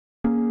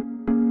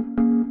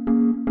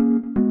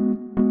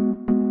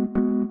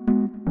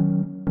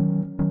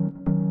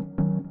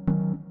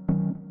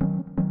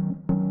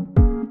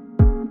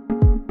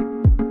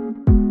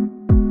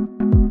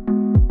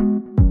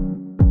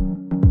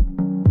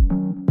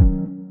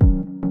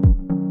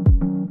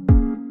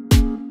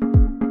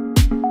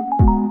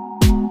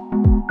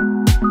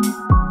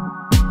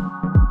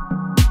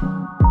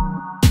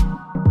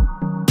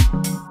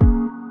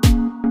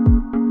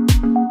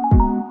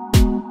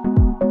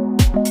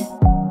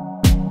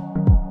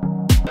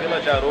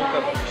de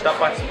Arouca estar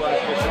participando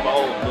desse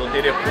festival do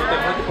Terê Frutas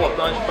é muito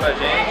importante para a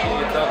gente,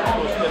 e tanto para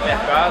o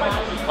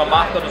supermercado, com a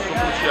marca do suco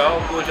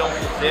Queijos, que hoje é um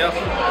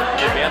sucesso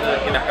de vendas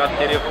aqui no mercado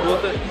Terê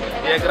Frutas,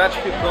 e é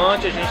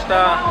gratificante a gente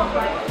estar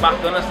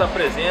marcando essa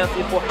presença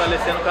e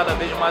fortalecendo cada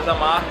vez mais a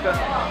marca,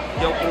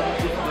 que é o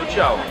público do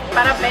Tchau.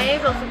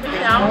 Parabéns ao suco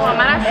Tchau, uma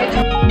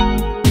maravilha.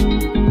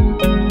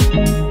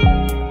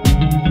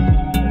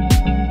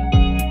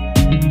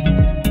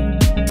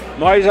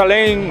 Nós,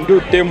 além de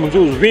termos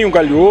os vinhos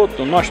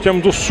galhoto, nós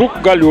temos o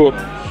suco galhoto.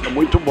 É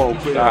muito bom.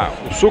 Tá.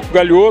 O suco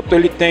galhoto,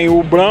 ele tem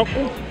o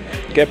branco,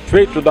 que é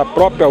feito da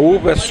própria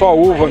uva, é só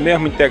uva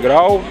mesmo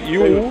integral, e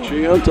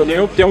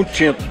tem um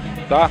tinto,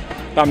 tá?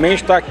 Também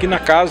está aqui na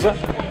casa,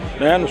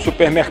 né, no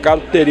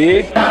supermercado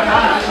Terê.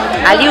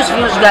 Ali os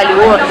vinhos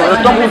galhoto,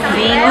 eu tomo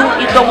vinho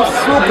e tomo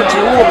suco de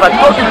uva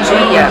todo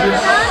dia.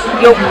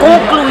 Eu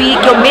concluí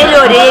que eu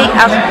melhorei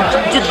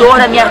de dor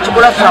na minha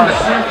articulação.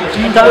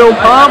 Então eu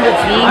amo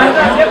vinho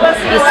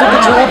e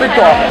suco de uva e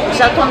tomo.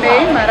 Já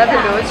tomei,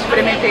 maravilhoso,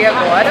 experimentei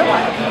agora.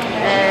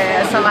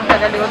 Essa marca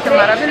galhoto é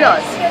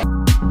maravilhosa.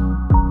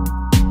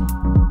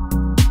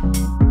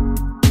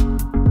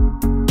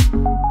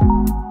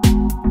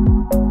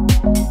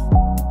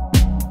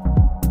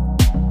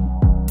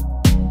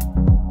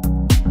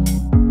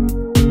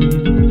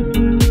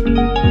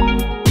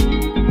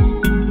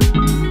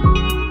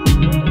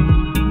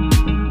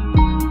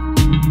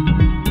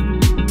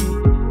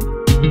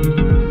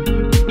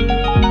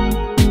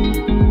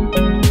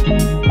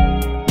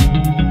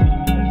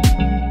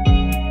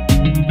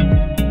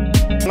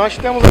 Nós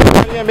temos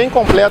uma linha bem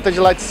completa de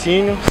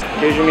laticínio,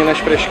 queijo Minas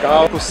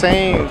Frescal,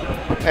 sem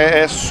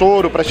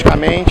soro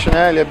praticamente,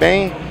 né? Ele é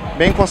bem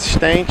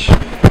consistente.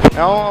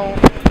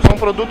 São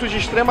produtos de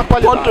extrema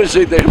qualidade. Quantos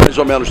itens mais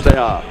ou menos tem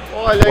a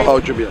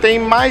Olha, tem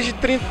mais de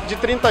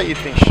 30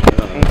 itens,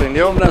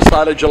 entendeu? Tudo nessa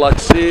área de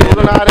laticínio.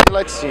 Tudo na área de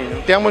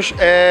laticínio. Temos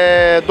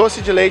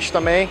doce de leite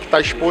também, que está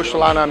exposto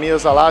lá na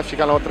mesa, lá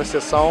fica na outra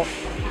seção,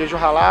 queijo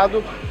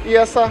ralado e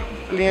essa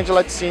linha de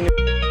laticínio.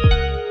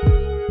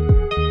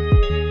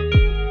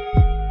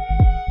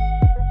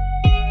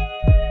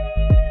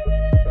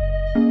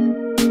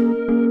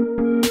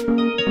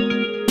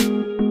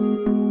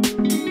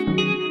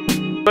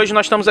 Hoje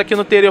nós estamos aqui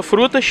no Terê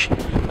Frutas,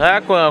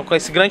 né, com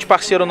esse grande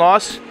parceiro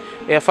nosso,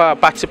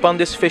 participando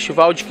desse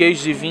festival de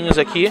queijos e vinhos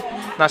aqui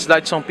na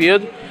cidade de São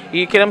Pedro.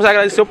 E queremos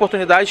agradecer a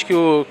oportunidade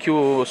que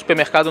o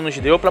supermercado nos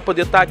deu para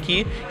poder estar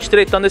aqui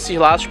estreitando esses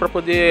laços, para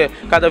poder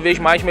cada vez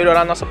mais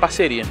melhorar a nossa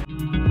parceria.